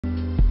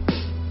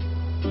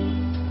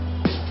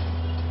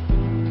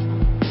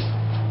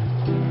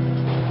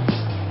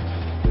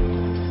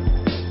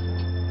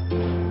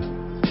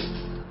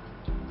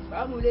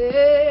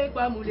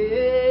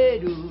Pamule,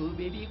 do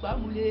baby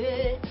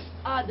Pamule,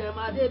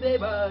 Adama de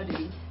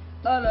body,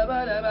 all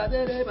about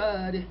the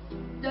body,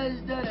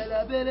 just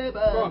the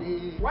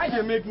body. Why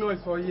they make noise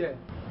for here?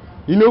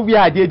 You know where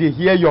I did they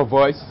hear your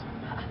voice?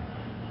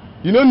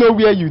 You don't know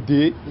where you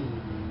did?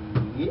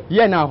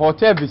 Here in a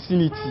hotel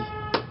vicinity.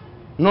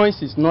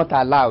 Noise is not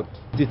allowed.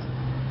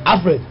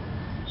 Alfred,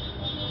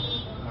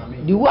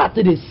 the way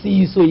after they see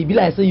you, so it be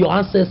like say your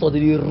ancestors they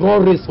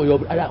run race for your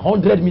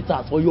 100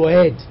 meters for your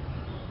head.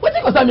 What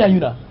you concern me and you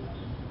now?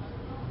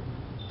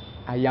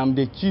 I am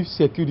the chief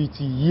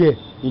security here,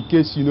 in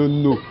case you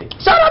don't know.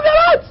 Shut up your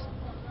mouth!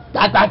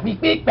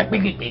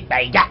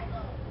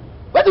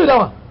 What do you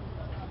know?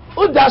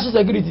 Who dash you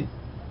security?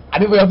 I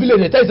mean for your village,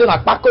 they tell you say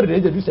like back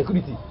they do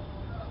security.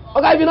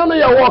 Okay, if you don't know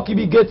your work, you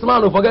be gate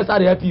man or forget how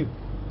to help you.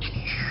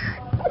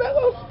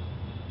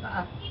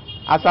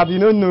 As I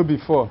did not know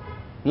before,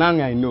 now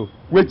I know.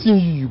 Waiting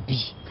you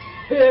be.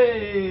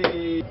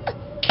 Hey.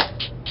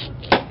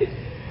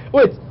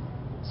 Wait.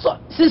 So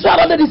since you are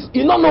under this,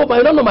 you don't know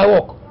my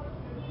work.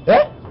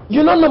 Eh?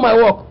 You don't know my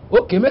work.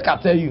 Okay, make I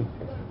tell you.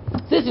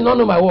 Since you don't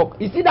know my work,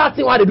 you see that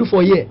thing what they do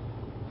for here?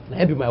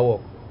 That be my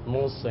work.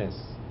 Nonsense.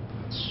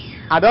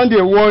 I don't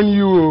dey warn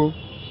you.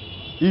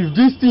 If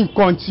this thing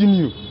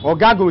continue,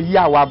 Oga go hear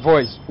our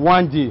voice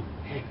one day.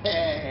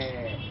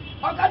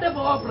 Oga dey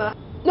for up now.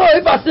 No,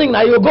 if I sing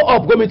now, you go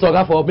up, go meet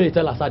Oga for up, me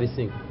tell us how to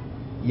sing.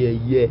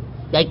 Yeah.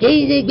 I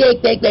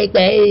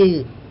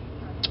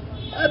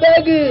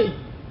beg you.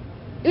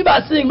 If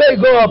I sing, may you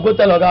go up, go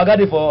tell Oga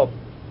dey for up.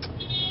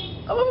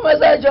 Come on, my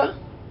side, Joe.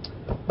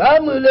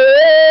 Pamule.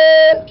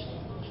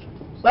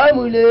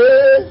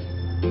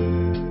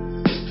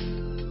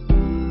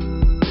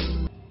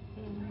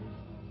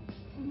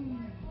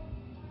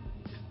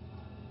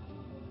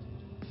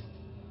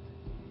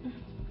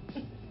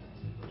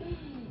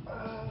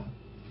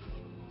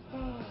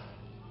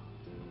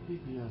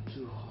 You are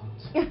too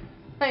hot.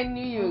 I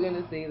knew you were going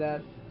to say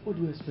that. What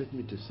do you expect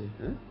me to say?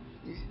 Huh?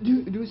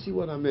 Do you see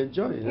what I'm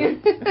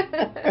enjoying?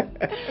 Huh?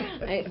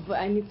 But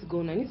I need to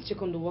go now. I need to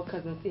check on the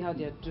workers and see how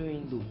they are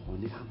doing. No,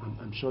 honey,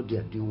 I'm sure they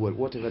are doing well.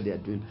 Whatever they are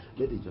doing,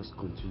 let it just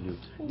continue.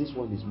 This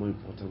one is more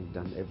important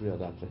than every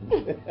other thing.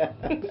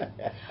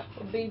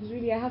 But babes,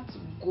 really, I have to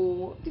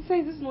go.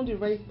 Besides, this is not the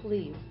right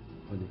place.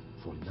 Honey,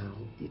 for now,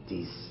 it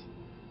is.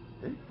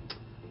 Eh?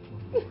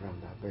 One more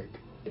round, I beg.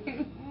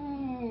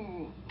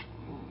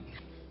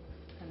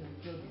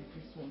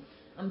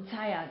 I'm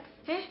tired.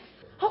 Eh?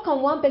 How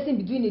can one person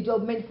be doing a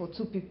job meant for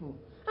two people?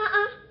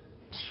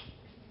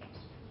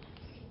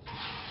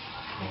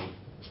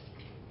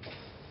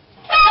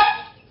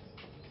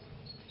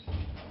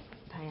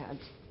 Tired.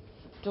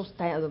 Just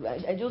tired of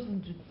it. I just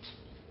need to...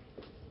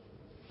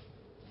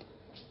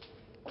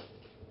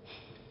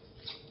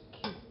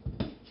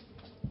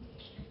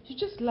 You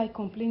just like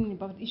complaining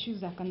about issues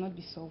that cannot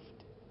be solved.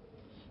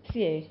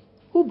 See,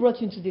 who brought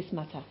you into this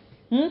matter?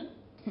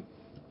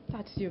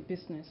 That's your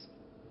business.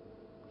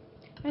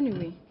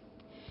 Anyway,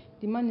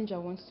 the manager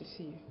wants to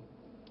see you.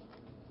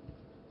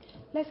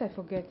 Lest I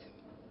forget,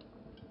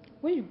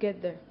 when you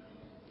get there,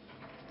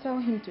 tell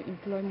him to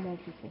employ more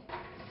people.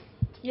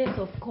 Yes,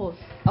 of course.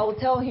 I will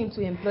tell him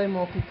to employ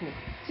more people.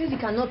 Since you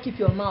cannot keep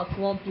your mouth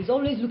one place,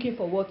 always looking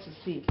for what to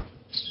say.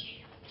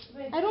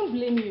 I don't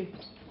blame you.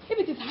 If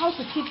it is how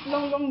to keep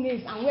long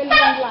nails and wear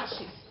long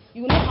lashes,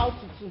 you know how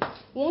to do.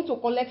 You want to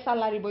collect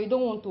salary, but you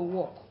don't want to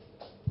work.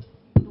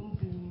 Don't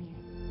blame you.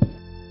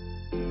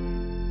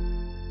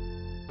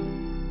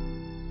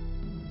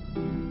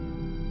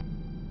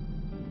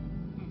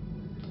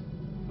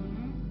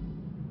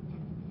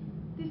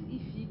 This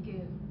Ify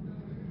girl,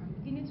 I'm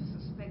beginning to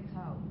suspect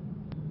her.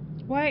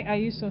 Why are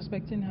you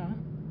suspecting her?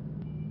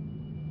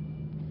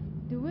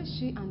 The way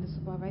she and the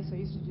supervisor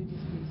used to do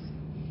this place,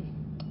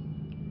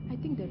 I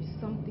think there is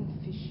something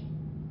fishy.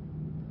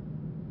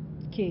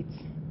 Kate,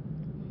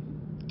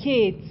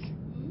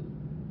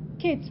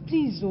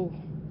 please, oh.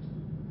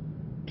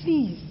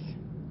 Please.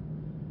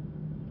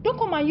 Don't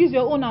come and use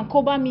your own and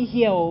cover me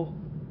here, oh.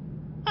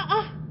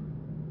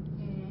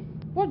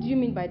 What do you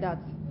mean by that?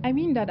 I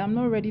mean that I'm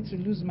not ready to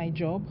lose my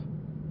job.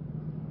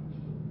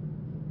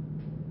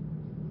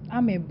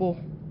 I'm a beau.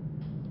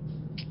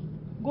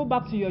 Go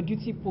back to your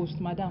duty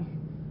post, madam.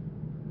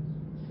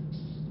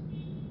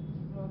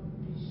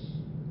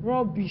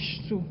 Rubbish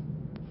too.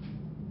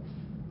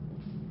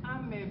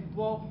 I'm a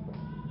beau.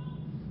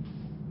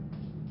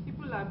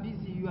 People are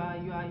busy. You are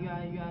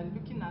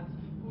looking at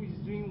who is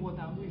doing what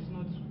and who is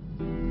not.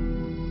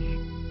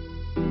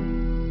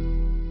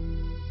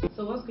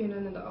 So what's going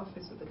on in the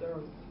office with the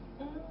girls?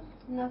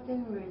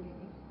 Nothing really.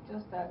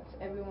 Just that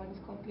everyone is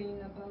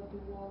complaining about the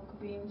work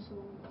being so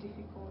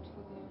difficult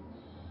for them.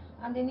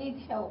 And they need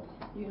help,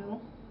 you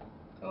know.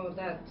 Oh,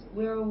 that.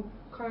 We're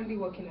currently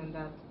working on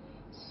that.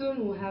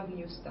 Soon we'll have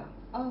new staff.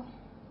 Oh,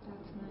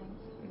 that's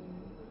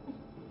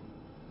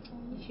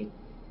nice.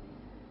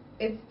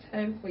 It's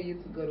time for you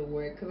to go to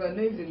work, because I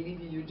know if they leave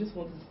you, you just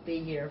want to stay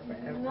here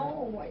forever.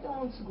 No, I don't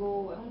want to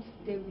go. I want to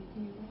stay with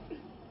you.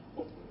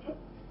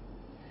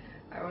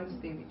 I want to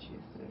stay with you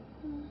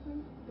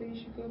soon. But you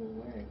should go to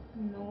work.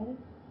 No.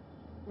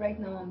 Right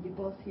now I'm the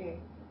boss here.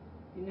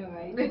 You know,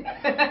 right?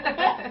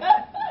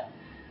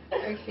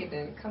 Okay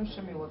then, come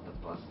show me what the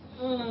boss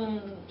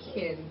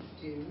can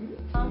do.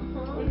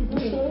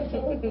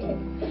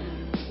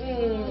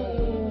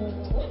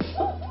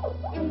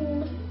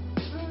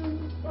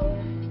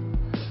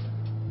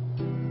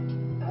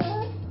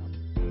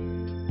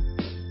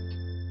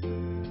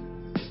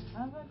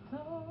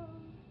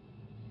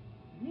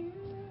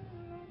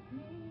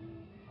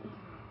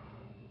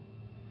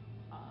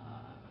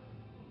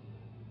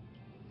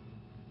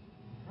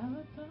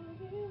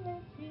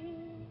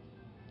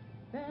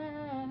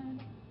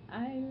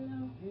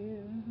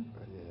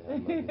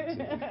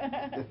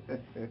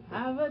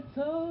 Have I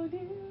told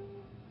you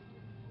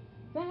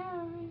there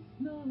is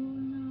no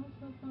one else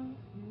above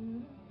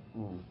you?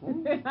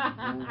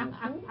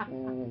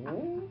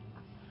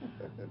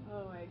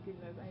 Oh my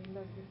goodness, I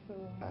love you so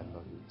much. I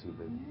love you too,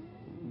 baby.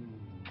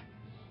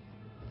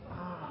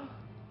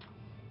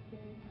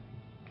 Okay.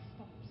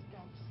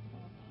 Stop.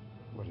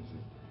 What is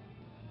it?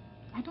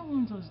 I don't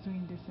want us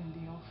doing this in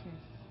the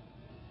office.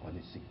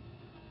 Honestly,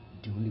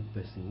 the only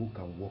person who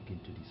can walk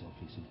into this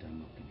office without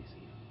knocking is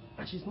here.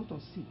 And she's not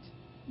on seat.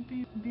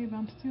 Babe,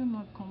 I'm still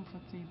not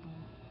comfortable.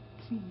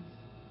 Please.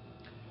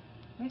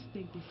 Let's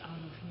take this out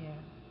of here.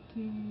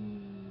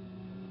 Please.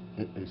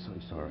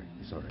 It's alright.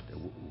 It's alright.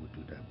 We'll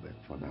do that. But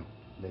for now,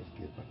 let's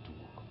get back to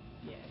work.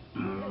 Yes.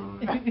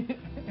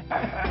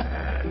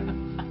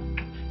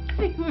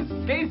 See who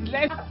says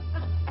let's.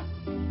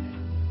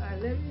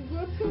 Let me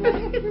go to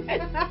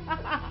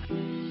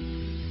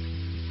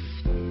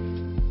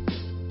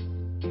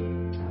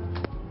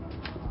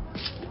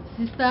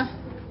Sister.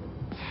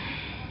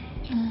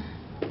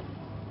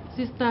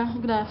 Sister,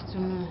 good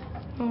afternoon.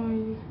 How are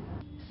you?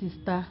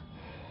 Sister,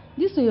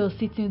 this way you're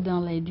sitting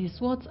down like this,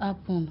 what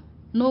happened?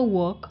 No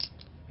work?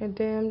 I'm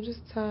just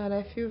tired.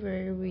 I feel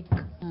very weak.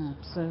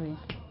 Sorry.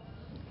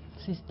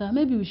 Sister,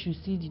 maybe we should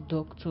see the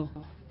doctor.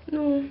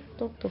 No,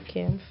 doctor,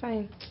 okay, I'm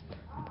fine.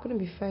 I'm gonna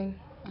be fine.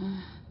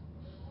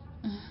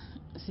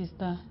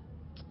 Sister,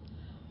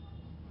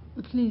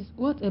 please,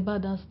 what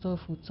about that stuff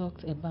we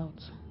talked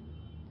about?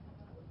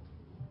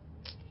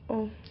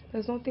 Oh,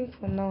 there's nothing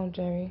for now,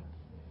 Jerry.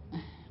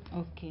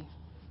 Okay.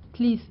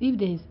 Please, if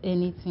there is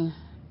anything,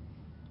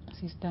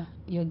 sister,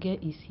 your girl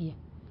is here.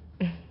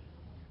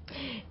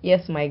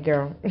 Yes, my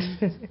girl.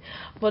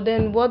 But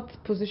then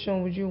what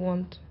position would you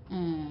want?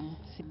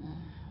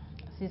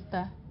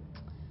 Sister,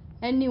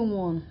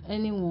 anyone,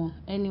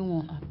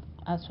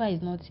 as far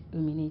as not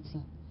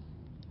humiliating.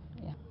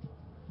 Yeah.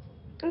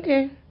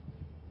 Okay.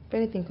 If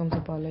anything comes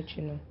up, I'll let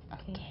you know.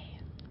 Okay.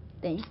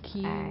 Thank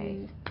you.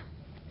 Bye.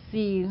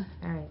 See you.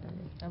 Alright,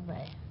 darling.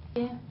 Bye-bye.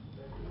 Yeah.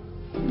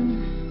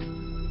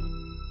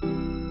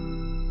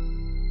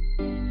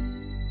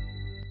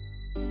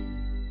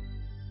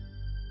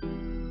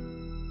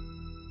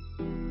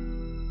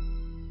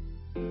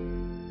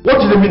 What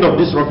is the meaning of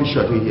this rubbish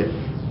you are doing here?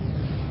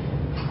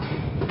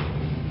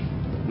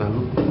 Now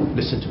look,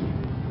 listen to me.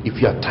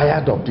 If you are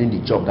tired of doing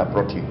the job that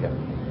brought you here,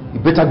 you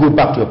better go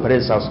back to your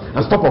parents' house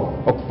and stop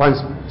occupying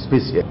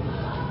space here.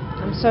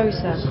 I'm sorry,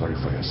 sir. Sorry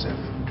for yourself.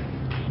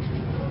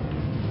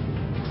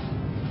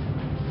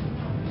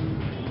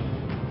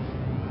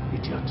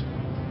 Idiot.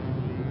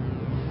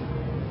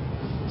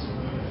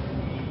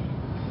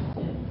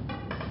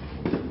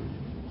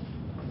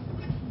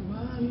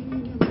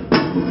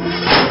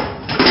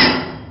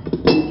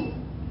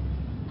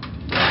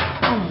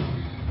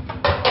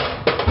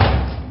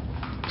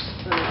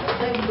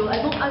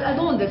 I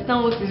don't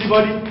understand what is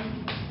Busybody,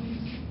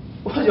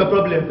 what's your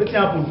problem? What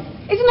happened?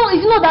 Is it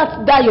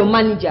not that your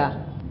manager?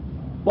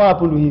 What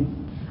happened to him?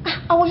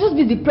 I was just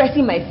busy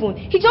pressing my phone.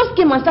 He just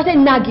came and started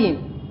nagging.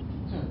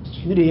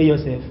 You need to hear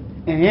yourself.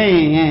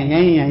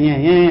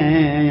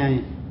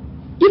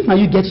 If now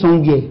you get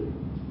somewhere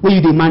where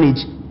you dey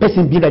manage,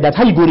 person be like that,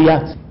 how you go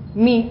react?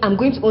 Me, I'm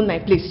going to own my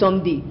place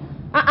someday.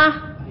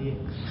 Ha.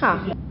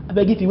 I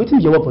beg you, wetin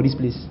be your work for this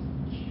place?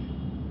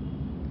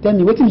 Tell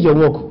me, wetin be your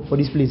work for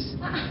this place?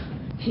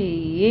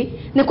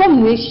 Hey,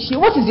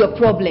 what is your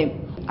problem?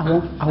 I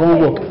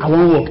want work.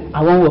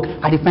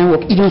 I define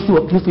work. You don't see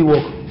work, you feel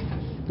work.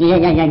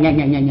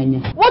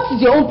 What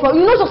is your own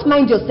problem? You not just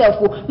mind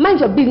yourself, mind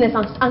your business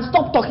and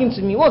stop talking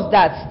to me. What's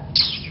that?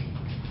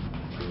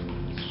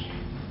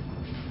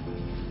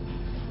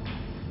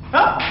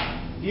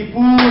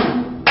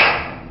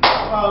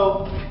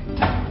 Wow.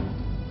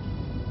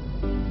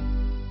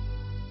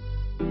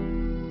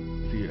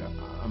 Fear,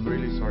 I'm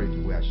really sorry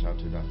the way I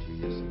shouted at you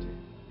yesterday.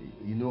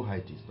 You know how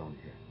it is down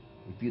here.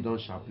 If you don't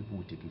shout, people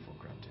will take it for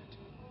granted.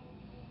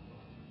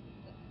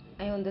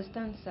 I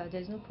understand, sir.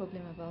 There's no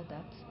problem about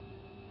that.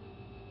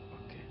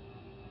 Okay.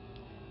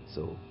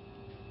 So,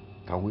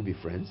 can we be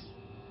friends?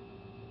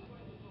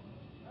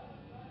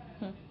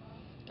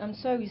 I'm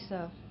sorry,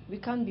 sir. We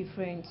can't be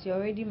friends. You're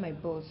already my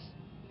boss.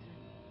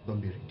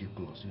 Don't be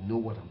ridiculous. You know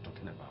what I'm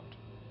talking about.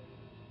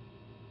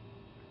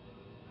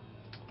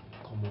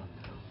 Come on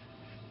now.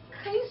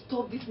 Can you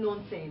stop this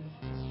nonsense?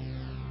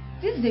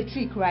 This is a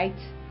trick, right?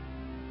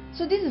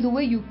 So this is the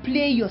way you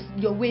play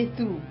your way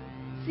through.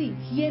 See,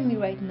 hear me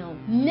right now.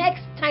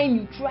 Next time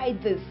you try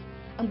this,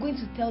 I'm going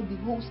to tell the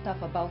whole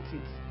staff about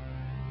it.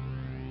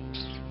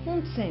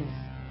 Nonsense.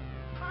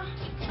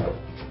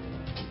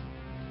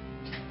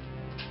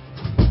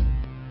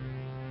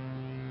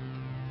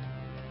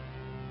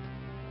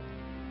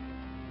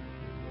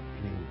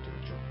 Playing with your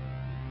job.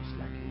 It's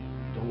like you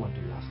don't want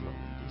to last long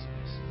in this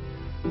place.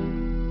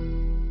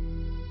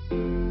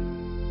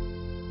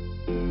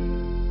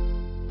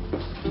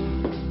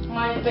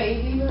 My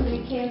baby, you're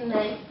looking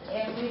nice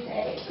every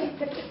day.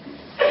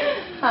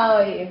 How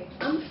are you?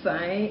 I'm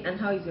fine. And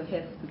how is your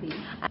health today?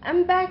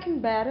 I'm back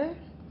and better.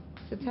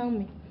 So tell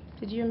me,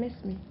 did you miss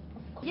me?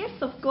 Yes,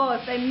 of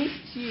course. I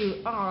missed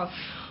you. Oh,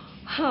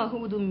 who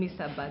wouldn't miss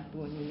a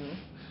backbone, you know?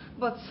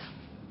 But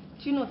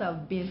do you know what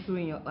I've been through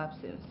in your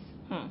absence?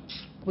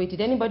 Wait,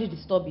 did anybody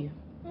disturb you?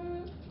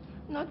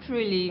 Not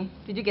really.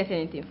 Did you get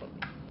anything from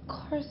me?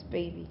 Of course,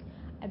 baby.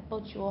 I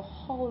bought you a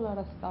whole lot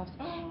of stuff,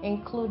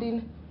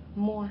 including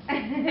more.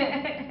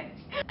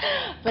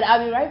 But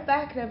I'll be right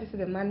back. Let me see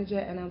the manager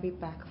and I'll be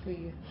back for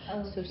you.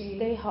 Okay. So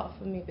stay hot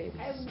for me, baby.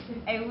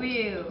 I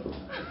will.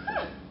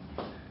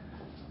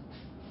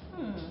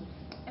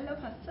 I love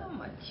her so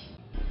much.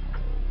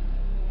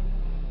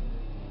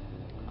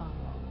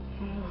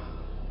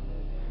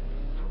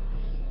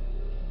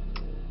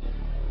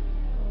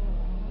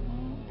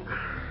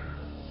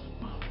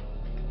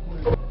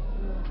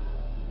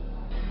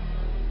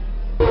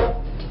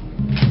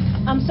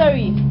 I'm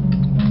sorry.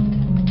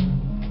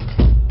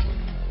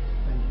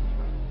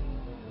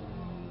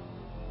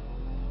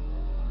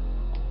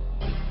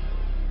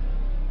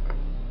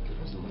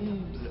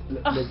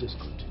 Let's just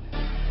continue.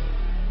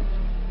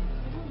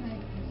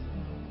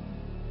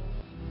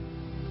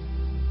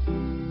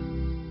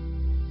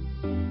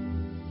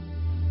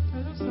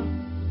 Hello, sir.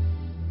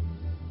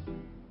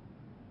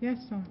 Yes,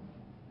 sir.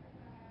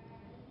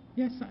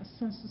 Yes,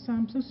 sir,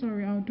 I'm so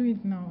sorry. I'll do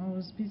it now. I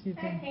was busy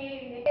then.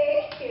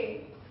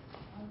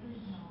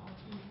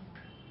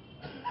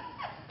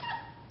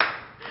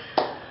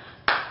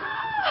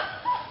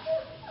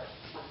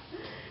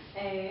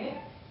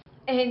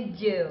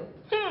 Angel.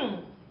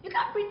 You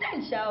can't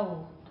pretend,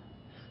 shall.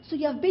 So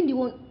you have been the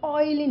one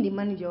oiling the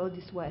manager all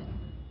this while.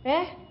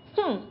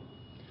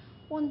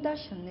 Wonder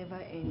shall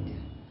never end.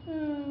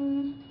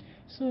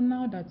 So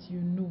now that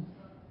you know,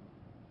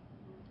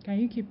 can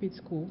you keep it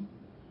cool?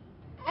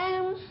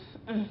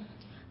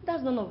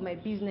 That's none of my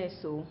business,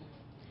 so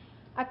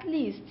at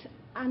least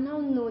I now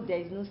know there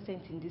is no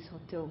sense in this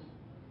hotel.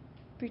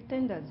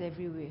 Pretenders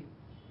everywhere.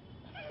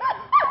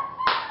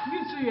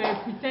 You too, you're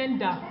a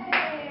pretender.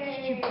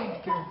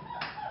 Stupid girl.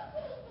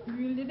 You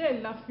really there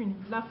laughing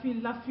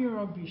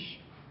rubbish.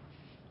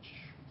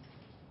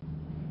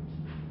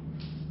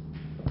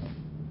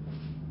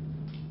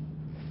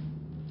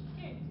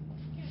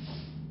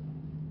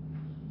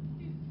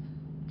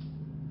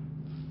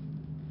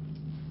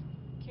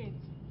 Kate,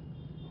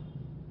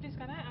 please,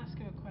 can I ask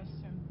you a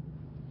question?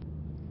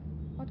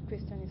 What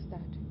question is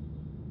that?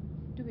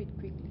 Do it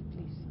quickly,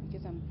 please,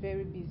 because I'm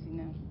very busy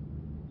now.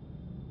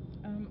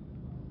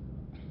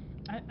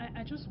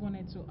 I just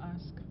wanted to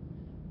ask,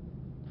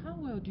 how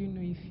well do you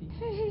know Ify?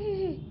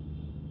 Hey.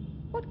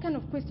 What kind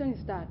of question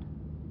is that?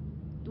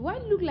 Do I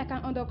look like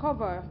an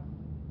undercover?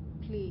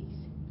 Please,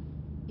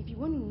 if you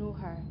want to know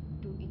her,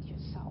 do it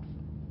yourself.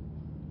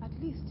 At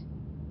least,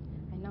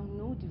 I now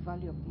know the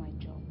value of my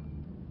job.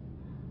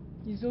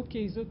 It's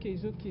okay.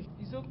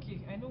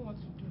 I know what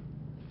to do.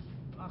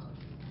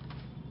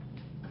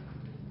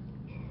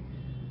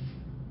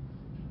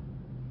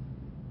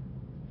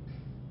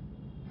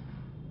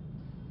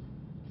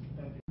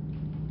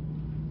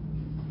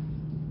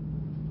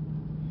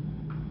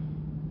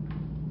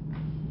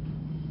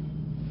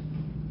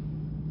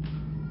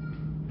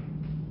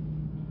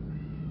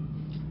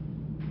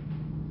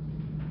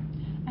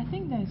 I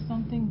think there is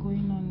something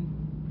going on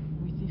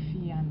with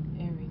Ify and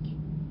Eric.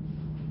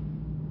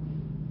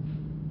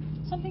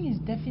 Something is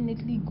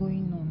definitely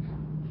going on.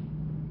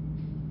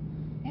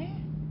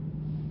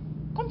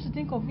 Come to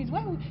think of it,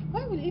 why will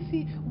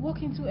Ify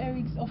walk into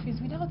Eric's office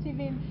without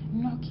even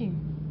knocking?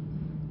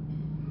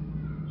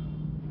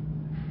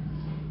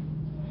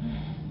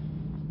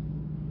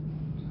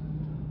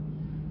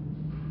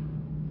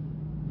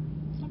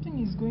 Something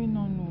is going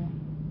on, no.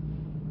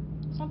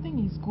 Something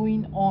is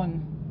going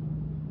on.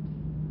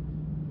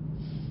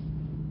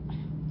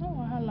 No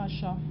wahala,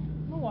 Sha.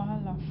 No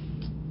wahala.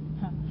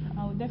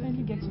 I will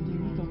definitely get to the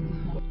root of this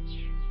now.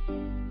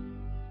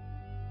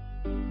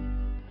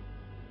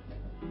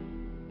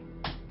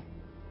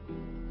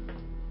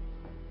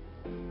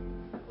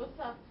 What's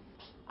up?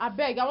 I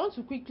beg, I want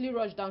to quickly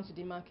rush down to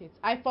the market.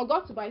 I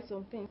forgot to buy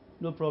something.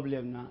 No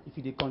problem now.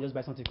 If you come, just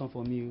buy something come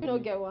for me. You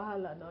don't get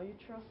wahala now, you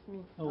trust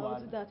me. No I'll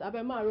do that. I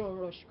bet my run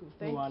rush go.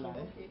 Thank No you. wahala.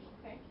 Okay,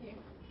 thank you.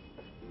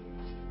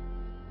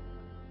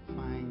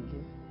 Fine,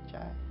 girl.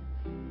 Chai.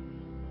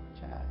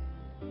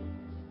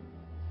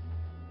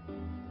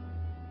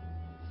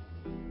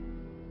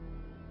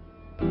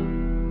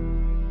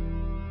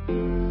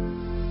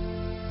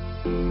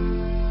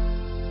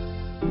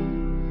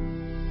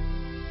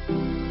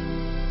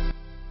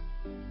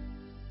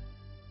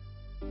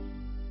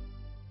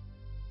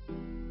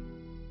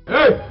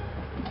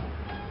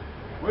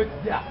 Wait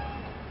there.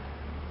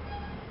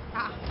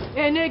 Ah,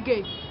 Enege,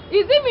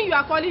 is it me you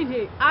are calling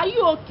here? Are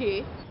you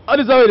okay? How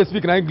is that way they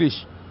speak in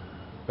English?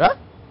 Huh?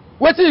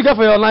 What did you get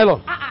for your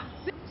nylon?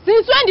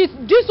 Since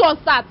when this one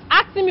starts?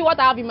 Asking me what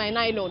I have in my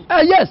nylon.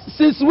 Yes,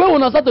 since when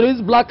we start to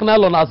use black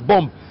nylon as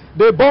bomb,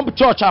 they bomb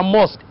church and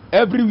mosque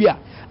everywhere.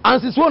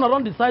 And since when I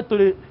don't decide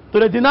to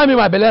deny me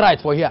my belly right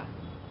for here.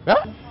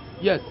 Huh?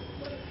 Yes.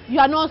 You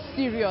are not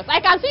serious.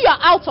 I can see you are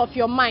out of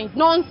your mind.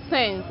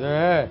 Nonsense.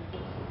 Yeah.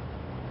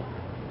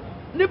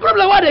 The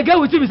problem why they get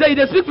with you is that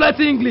they speak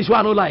plenty English what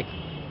I don't like.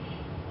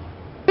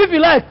 If you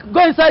like,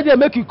 go inside there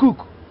make you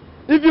cook.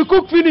 If you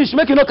cook finish,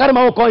 make you not carry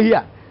my own call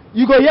here.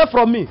 You go hear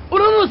from me. Oh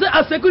no, say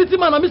as security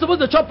man, I'm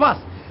supposed to chop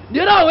pass.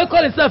 The other one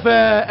call himself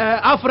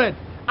Alfred.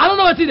 I don't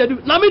know what they do.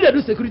 Now me they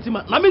do security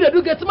man. Now me they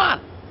do get man.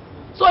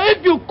 So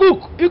if you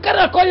cook, you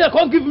cannot call here,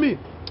 can't give me.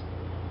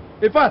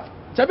 In fact,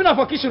 Chabina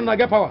for kitchen I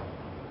get power.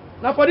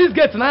 Now for this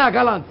gate, now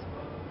gallant.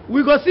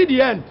 We go see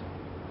the end.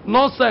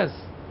 Nonsense.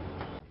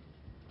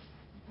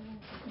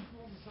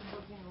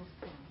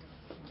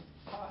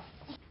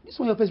 This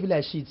one your face be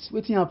like shit.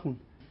 Wetin happen?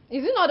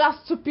 Is it not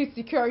that stupid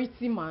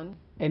security man?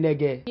 And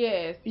again.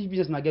 Yes. Each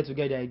business might get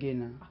together again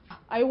now.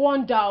 I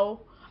wonder.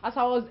 As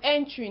I was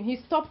entering, he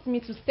stopped me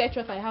to search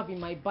what I have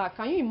in my bag.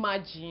 Can you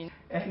imagine?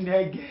 And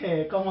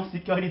again, come on,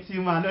 security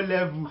man, no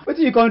level. What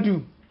do you can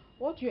do?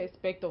 What do you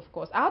expect, of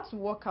course? I had to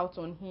walk out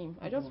on him.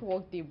 I just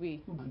walked away.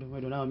 That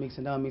will make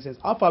sense. That will make sense.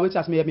 How far? Wait,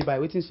 ask me, help me by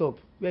waiting up.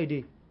 Where are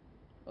they?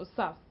 Oh,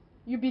 sir,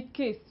 you be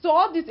case. So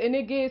all this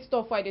Enege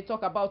stuff why they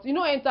talk about, you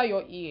know, enter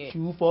your ear.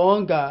 You for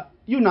hunger.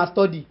 You not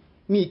study.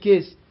 Me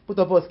case. Put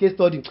up us case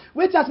study.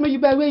 Wait, ask me you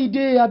by where you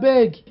dey, I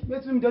beg.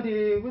 Wait till me do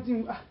the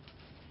waiting.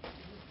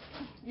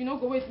 You know,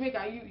 go wait, make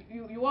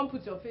you won't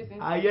put your face in.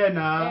 Yeah,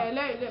 nah.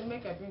 Let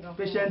make I bring down.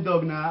 Patient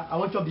dog, nah. I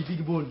want chop the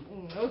big bone.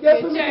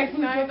 Okay, check.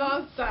 Now I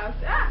don't start.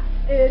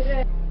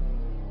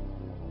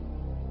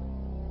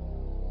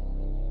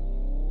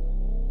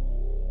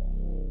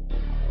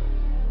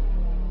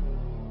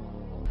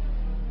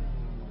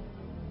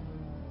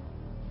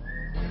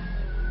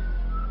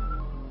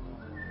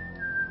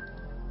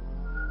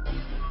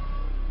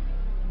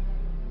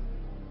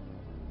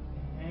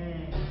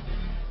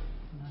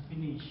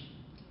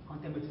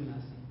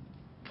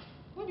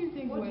 What do you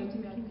think? What do you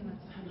think? I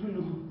don't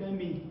know. Tell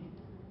me.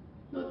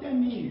 No, tell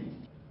me.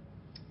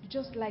 You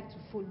just like to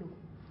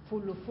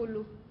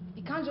follow.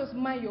 You can't just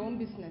mind your own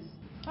business.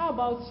 How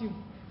about you?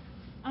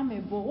 I'm a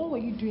boy. What were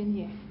you doing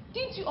here?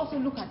 Didn't you also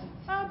look at it?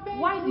 I beg.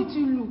 Why did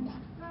you look?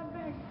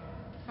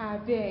 I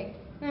beg.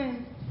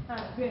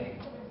 I beg.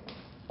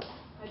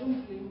 I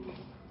don't blame you.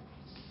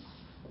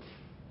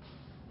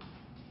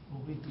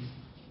 Oh, wait.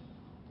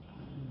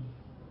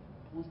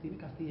 Once they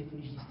make us stay here,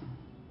 finish this thing.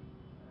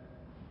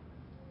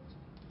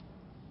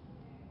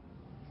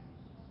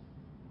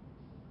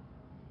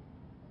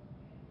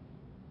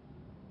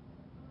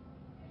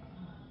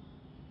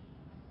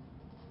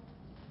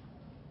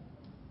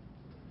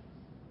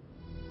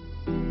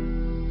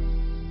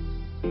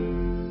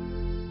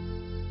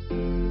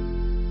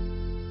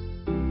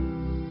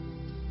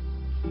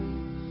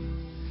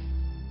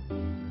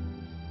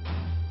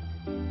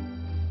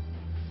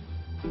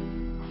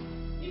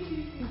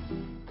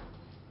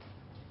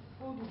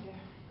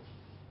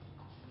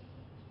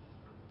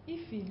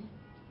 Ify,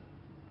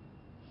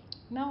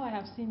 now I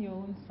have seen your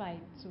own side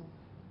too.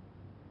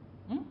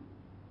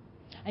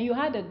 And you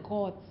had the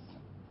guts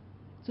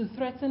to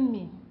threaten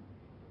me,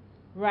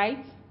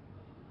 right?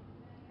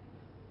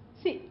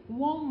 See,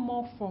 one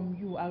more from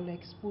you, I will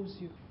expose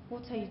you.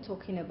 What are you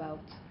talking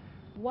about?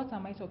 What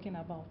am I talking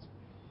about?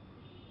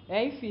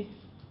 Ify,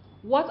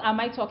 what am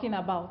I talking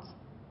about?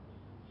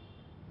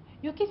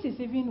 Your case is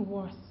even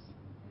worse.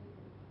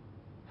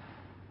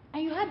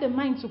 And you had the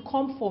mind to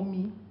come for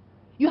me.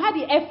 You had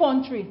the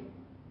effrontery.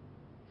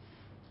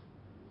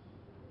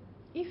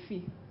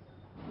 Ify,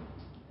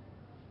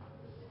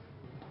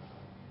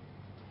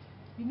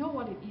 you know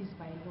what it is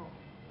by law,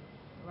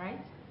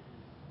 right?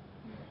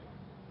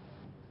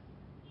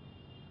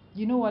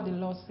 You know what the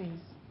law says.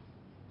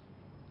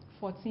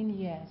 14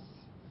 years,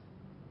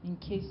 in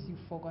case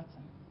you've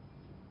forgotten.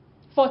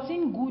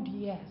 14 good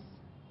years.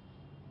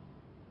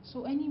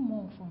 So any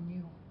more from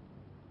you,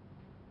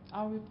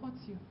 I'll report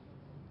you.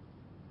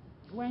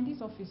 We're in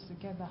this office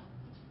together.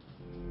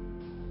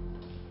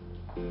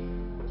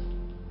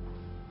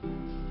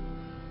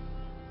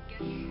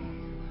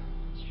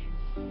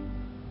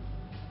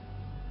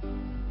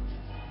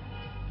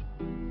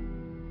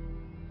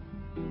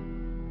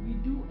 You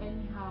do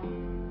anyhow,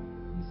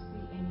 you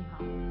see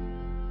anyhow.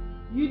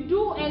 You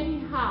do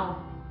anyhow,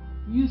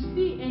 you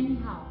see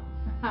anyhow.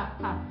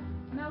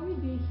 Now we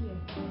dey here.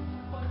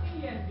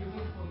 14 years they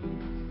wait for you.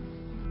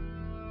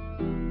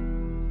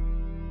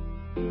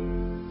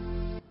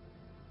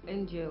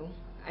 Angel,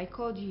 I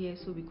called you here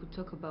so we could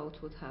talk about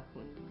what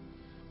happened.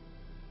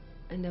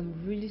 And I'm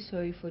really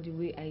sorry for the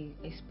way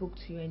I spoke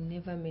to you. I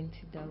never meant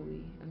it that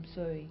way. I'm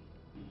sorry.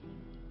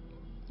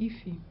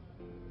 Ify,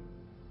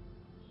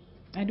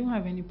 I don't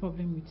have any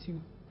problem with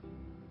you.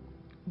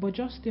 But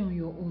just stay on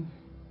your own.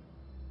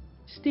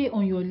 Stay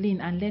on your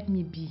lane and let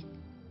me be.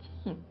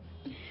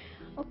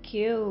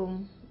 Okay,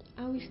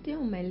 I will stay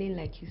on my lane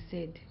like you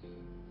said.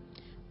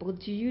 But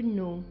do you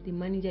know the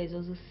manager is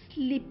also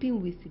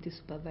sleeping with the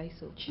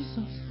supervisor?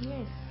 Jesus.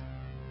 Yes.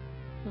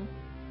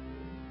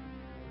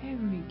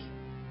 Eric.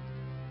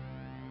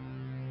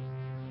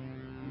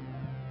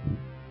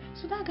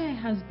 So that guy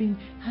has been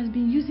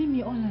using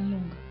me all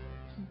along.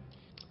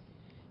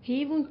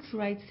 He even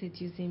tried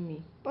seducing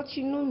me. But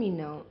you know me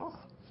now. Oh,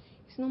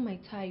 it's not my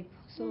type.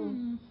 So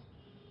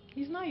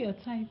He's not your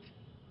type.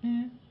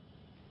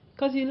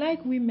 Because you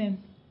like women.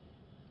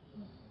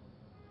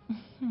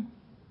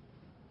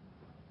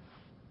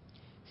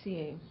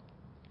 See,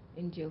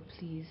 Angel,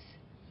 please.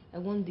 I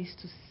want this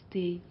to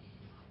stay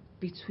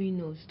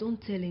between us.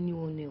 Don't tell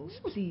anyone else,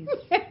 please.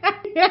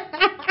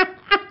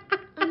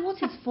 And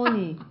what is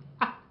funny?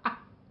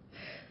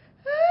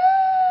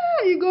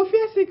 You go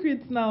fear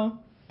secrets now.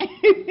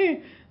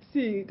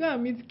 See, go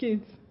and meet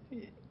Kate.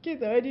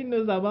 Kate already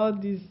knows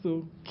about this,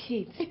 so.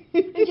 Kate?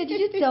 Angel, did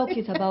you tell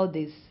Kate about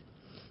this?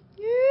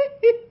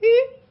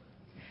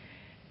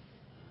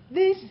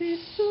 This is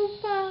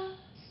super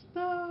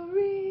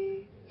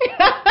story.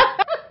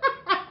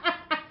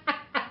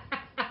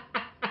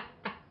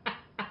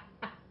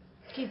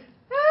 Kate.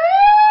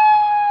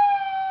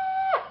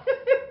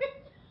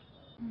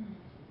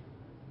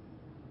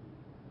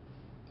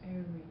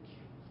 Eric.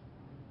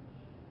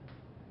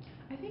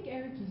 I think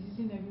Eric is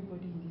using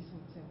everybody in this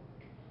hotel.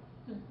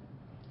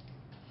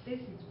 This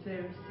is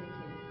very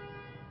certain.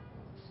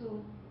 So,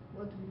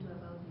 what do we do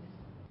about this?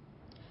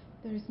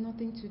 There is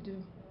nothing to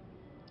do.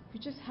 We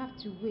just have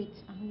to wait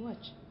and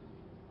watch.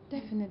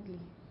 Definitely,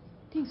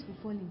 things will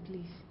fall in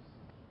place.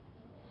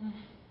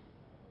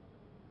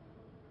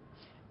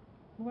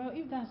 Well,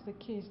 if that's the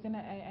case, then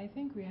I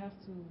think we have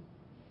to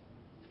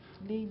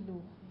lay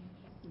low.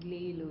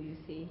 Lay low, you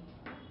say?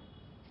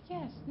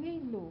 Yes, lay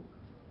low.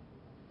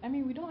 I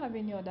mean, we don't have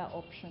any other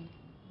option.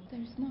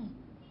 There is none.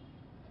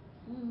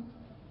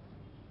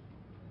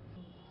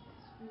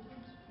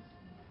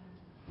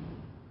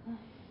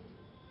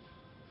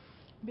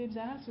 Babes,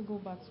 I have to go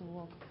back to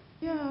work.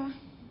 Yeah.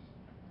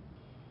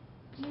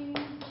 Please.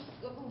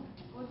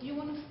 Or do you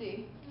want to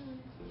stay?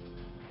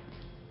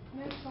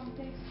 We have some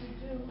things to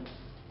do.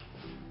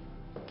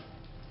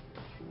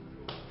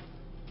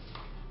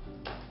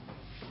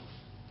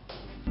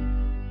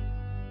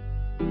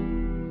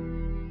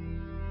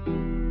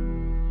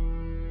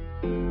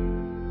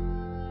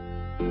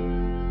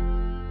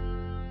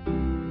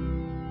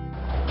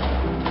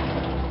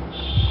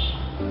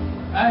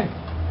 Hey.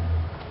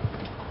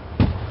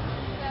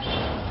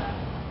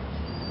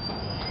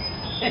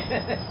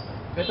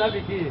 Better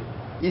begin.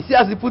 You see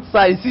as he put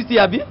side, you see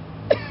Abi?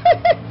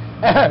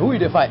 Who you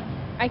dey fight?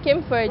 I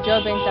came for a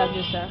job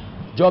interview, sir.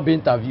 Job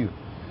interview.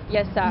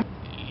 Yes, sir.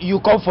 You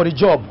come for the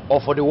job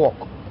or for the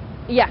work?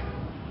 Yeah.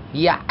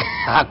 Yeah.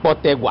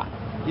 Akpotegwa.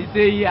 He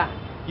say yeah.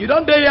 You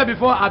don't dey here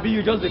before, Abi,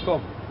 you just dey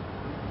come.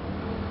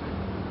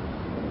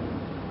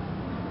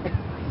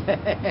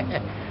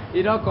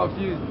 You don't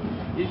confuse.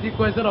 It's the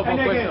question of a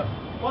question.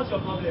 What's your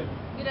problem?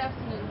 Good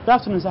afternoon. Good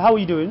afternoon, sir. How are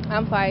you doing?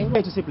 I'm fine.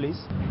 Where to see, please?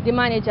 The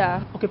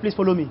manager. Okay, please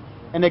follow me.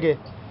 And again,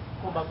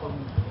 come back for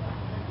me.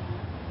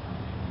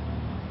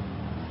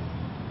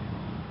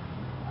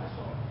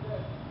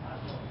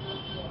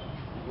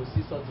 We'll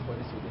see something for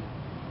this today.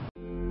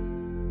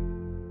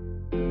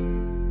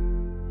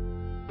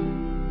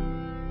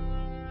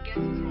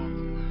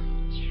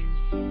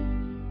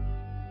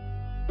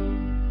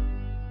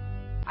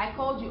 I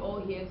called you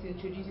all here to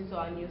introduce you to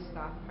our new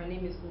staff. Her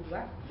name is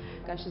Uga,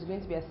 and she's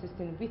going to be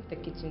assisting with the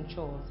kitchen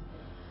chores.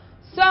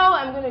 So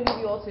I'm going to leave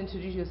you all to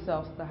introduce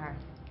yourselves to her.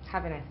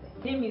 Have a nice day.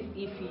 My name is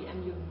Ify,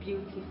 and you're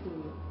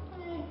beautiful.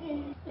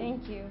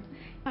 Thank you.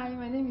 Hi,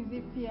 my name is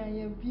Ipi and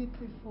you're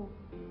beautiful.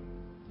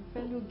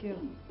 Fellow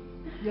girl.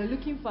 You're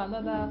looking for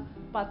another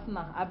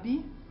partner,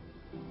 Abi?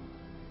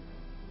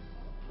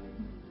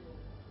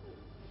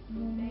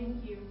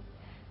 Thank you.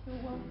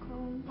 You're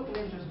welcome.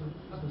 Let's just go.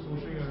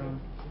 We'll show you around.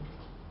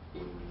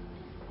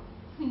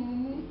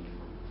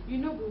 You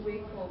know we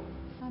wake up.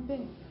 I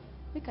beg,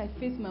 make I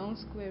face my own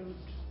square root.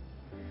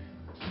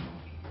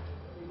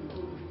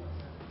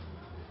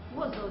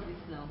 What's all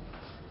this now?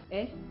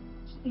 Eh?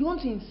 You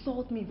want to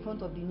insult me in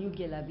front of the new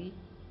girl, Abi?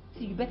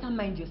 See, you better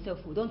mind yourself.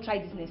 Oh. Don't try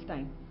this next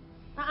time.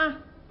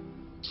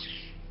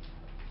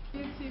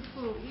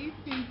 Beautiful,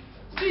 Ifi.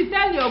 See,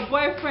 tell your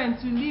boyfriend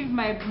to leave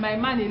my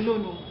man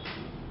alone. Oh.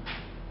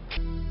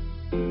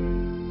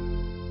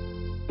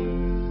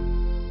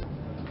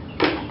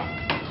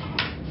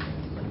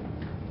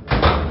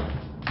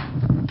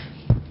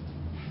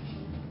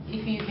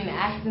 If you've been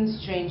acting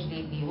strange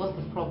lately, what's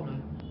the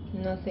problem?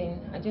 Nothing.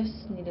 I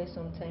just needed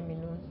some time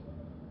alone.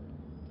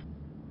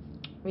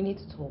 We need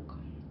to talk.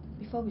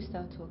 Before we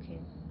start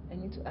talking, I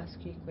need to ask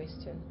you a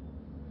question.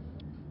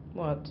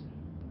 What?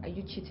 Are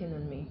you cheating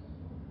on me?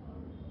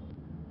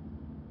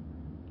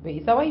 Wait,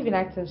 is that why you've been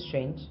acting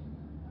strange?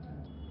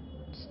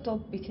 Stop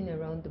beating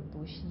around the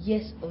bush.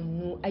 Yes or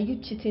no? Are you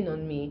cheating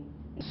on me?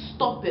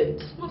 Stop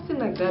it. Nothing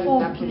like that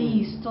is happening.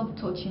 Please stop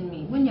touching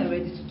me. When you're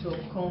ready to talk,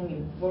 call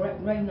me. But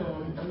right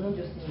now, I'm not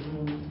just in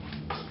the mood.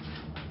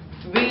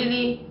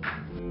 Really?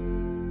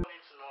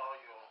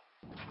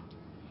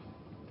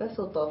 That's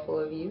so thoughtful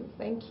of you.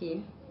 Thank you.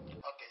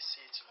 Okay,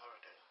 see you tomorrow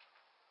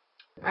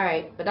then.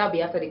 Alright, but that'll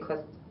be after the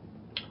cost.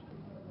 Okay,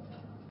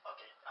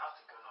 I have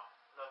to go now.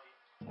 Love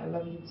you. I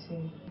love you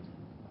too.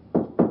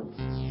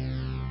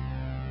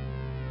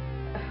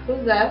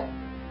 Who's that?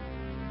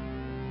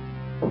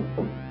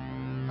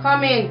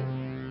 Come in.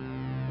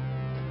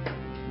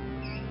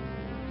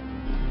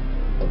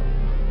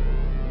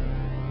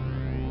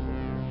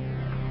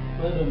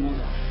 Hello,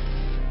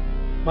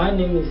 madam. My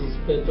name is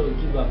Inspector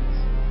Gilbert.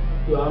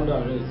 You are under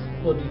arrest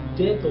for the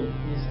death of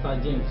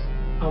Mr. James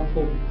and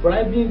for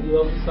bribing the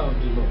officer of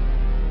the law.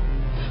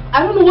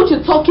 I don't know what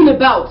you're talking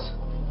about.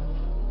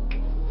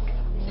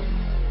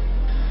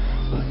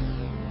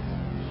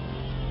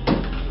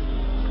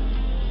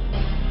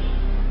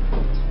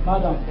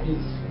 Madam,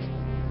 please.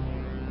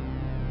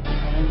 I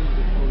want you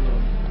to hold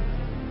on.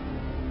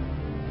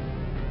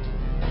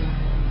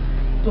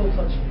 Don't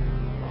touch me.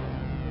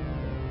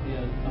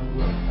 Yeah, you can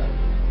go outside.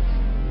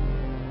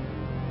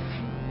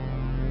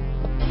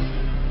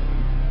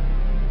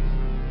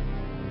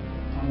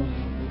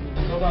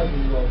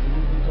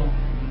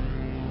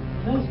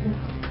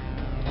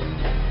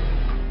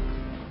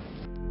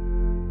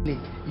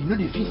 You know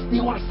the fish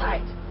stay one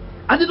side,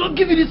 and they don't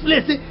give you this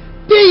place. Say,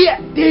 stay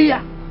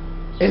here.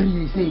 Every day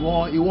you say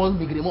you want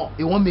make them up.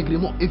 You want make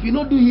them up. If you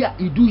not do here,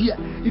 you do here.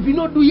 If you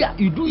not do here,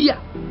 you do here.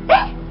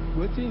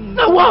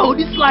 Now wow,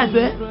 this life,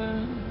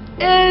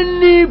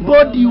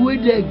 anybody where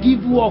they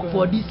give work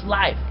for this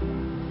life,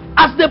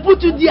 as they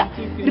put you there,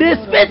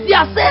 respect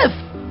yourself.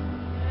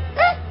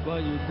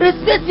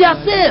 Respect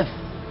yourself.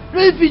 No,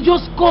 if you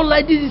just call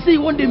like this, you say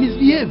you want to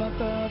misbehave.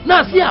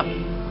 Now see ya.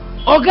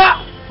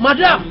 Oga,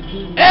 madam,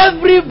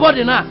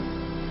 everybody now.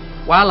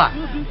 Voila.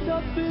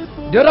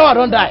 The other one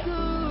don't die.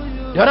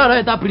 The other one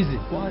don't enter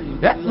prison.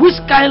 Which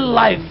kind of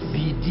life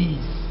be this?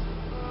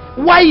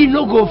 Why you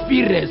no go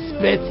feel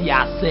respect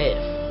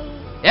yourself?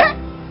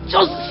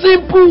 Just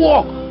simple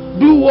work.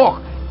 Do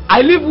work.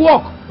 I leave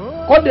work.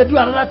 Come they do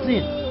another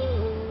thing.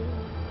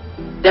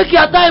 Take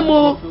your time,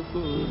 oh.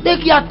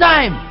 Take your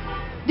time.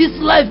 This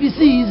life, you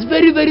see, is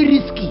very, very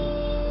risky.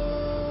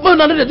 But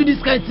now they do this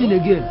kind of thing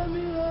again.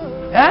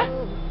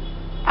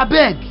 I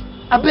beg.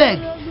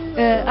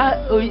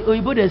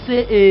 Oyibo they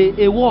say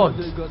a word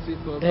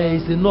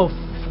is enough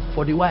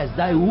for the wise.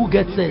 That who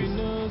gets sense,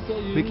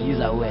 make use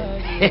of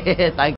word. Thank you.